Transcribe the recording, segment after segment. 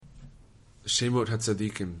Shemot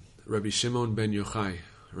Hatzaddikim, Rabbi Shimon ben Yochai,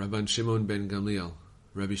 Rabban Shimon ben Gamliel,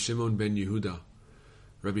 Rabbi Shimon ben Yehuda,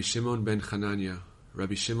 Rabbi Shimon ben Chananya,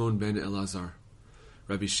 Rabbi Shimon ben Elazar,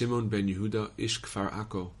 Rabbi Shimon ben Yehuda ish Kfar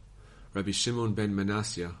Akko, Rabbi Shimon ben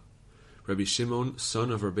Manasseh, Rabbi Shimon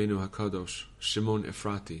son of Rabbeinu HaKadosh, Shimon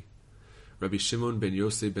Ephrati, Rabbi Shimon ben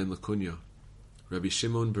Yosei ben Lakunya, Rabbi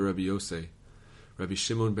Shimon ben Rabbi Yosei, Rabbi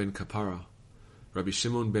Shimon ben Kapara, Rabbi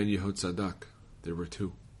Shimon ben Yehotzadak, there were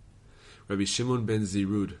two, Rabbi Shimon ben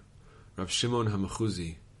Zirud, Rav Shimon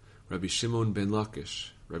HaMachuzi, Rabbi Shimon ben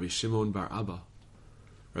Lakish, Rabbi Shimon bar Abba,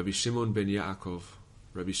 Rabbi Shimon ben Yaakov,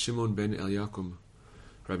 Rabbi Shimon ben Eliakum,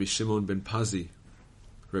 Rabbi Shimon ben Pazi,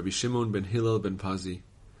 Rabbi Shimon ben Hillel ben Pazi,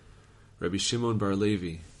 Rabbi Shimon bar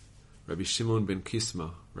Levi, Rabbi Shimon ben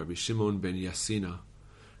Kisma, Rabbi Shimon ben Yasina,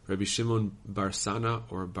 Rabbi Shimon bar Sana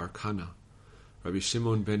or bar Kana, Rabbi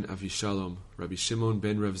Shimon ben Avishalom, Rabbi Shimon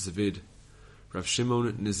ben Rav Zavid, Rav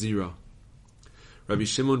Shimon Nazira, Rabbi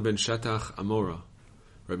Shimon ben Shatach Amora,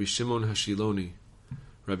 Rabbi Shimon Hashiloni,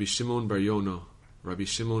 Rabbi Shimon bar Yona, Rabbi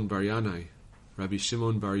Shimon bar Yanai, Rabbi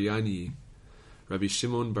Shimon bar Yani, Rabbi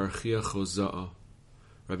Shimon bar Chia Choza'a,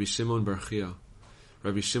 Rabbi Shimon bar Chia,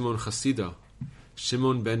 Rabbi Shimon Chasida,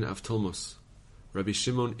 Shimon ben Avtolmos, Rabbi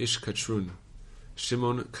Shimon Ish Katrun,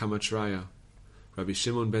 Shimon Kamatraya, Rabbi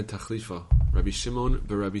Shimon ben Tachlifa, Rabbi Shimon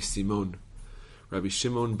bar Rabbi Simon, Rabbi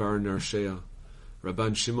Shimon bar Narshea,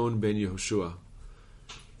 Rabban Shimon ben Yehoshua,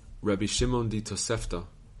 Rabbi Shimon di Tosefta,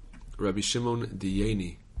 Rabbi Shimon di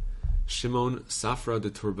Yeni, Shimon Safra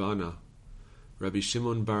de Turbana, Rabbi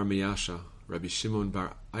Shimon bar Miyasha, Rabbi Shimon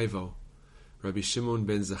bar Ivo, Rabbi Shimon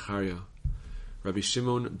ben Zachariah, Rabbi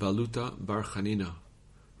Shimon Baluta bar Chanina,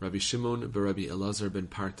 Rabbi Shimon bar Rabbi Elazar ben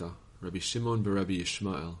Parta, Rabbi Shimon bar Rabbi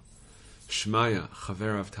Yishmael, Shmaya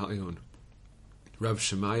Chaver av Talion, Rav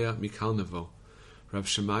Shemaya Mikalnevo, Rav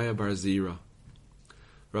Shemaya bar Zira,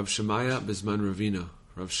 Rav Shemaya Bizman Ravina,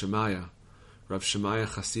 Rav Shemaya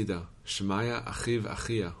Chasida, Shemaya Achiv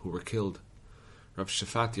Achia, who were killed, Rav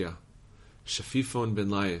Shefatia, Shafifon ben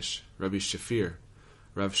Laish, Rabbi Shafir,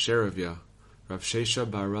 Rav Sheravia, Rav Shesha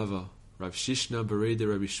bar Rava, Rav Shishna berede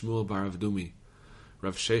Rabbi Shmuel bar Avdumi,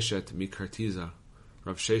 Rav Sheshet mikartiza,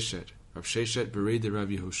 Rav Sheshet berede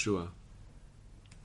Rabbi Yehoshua,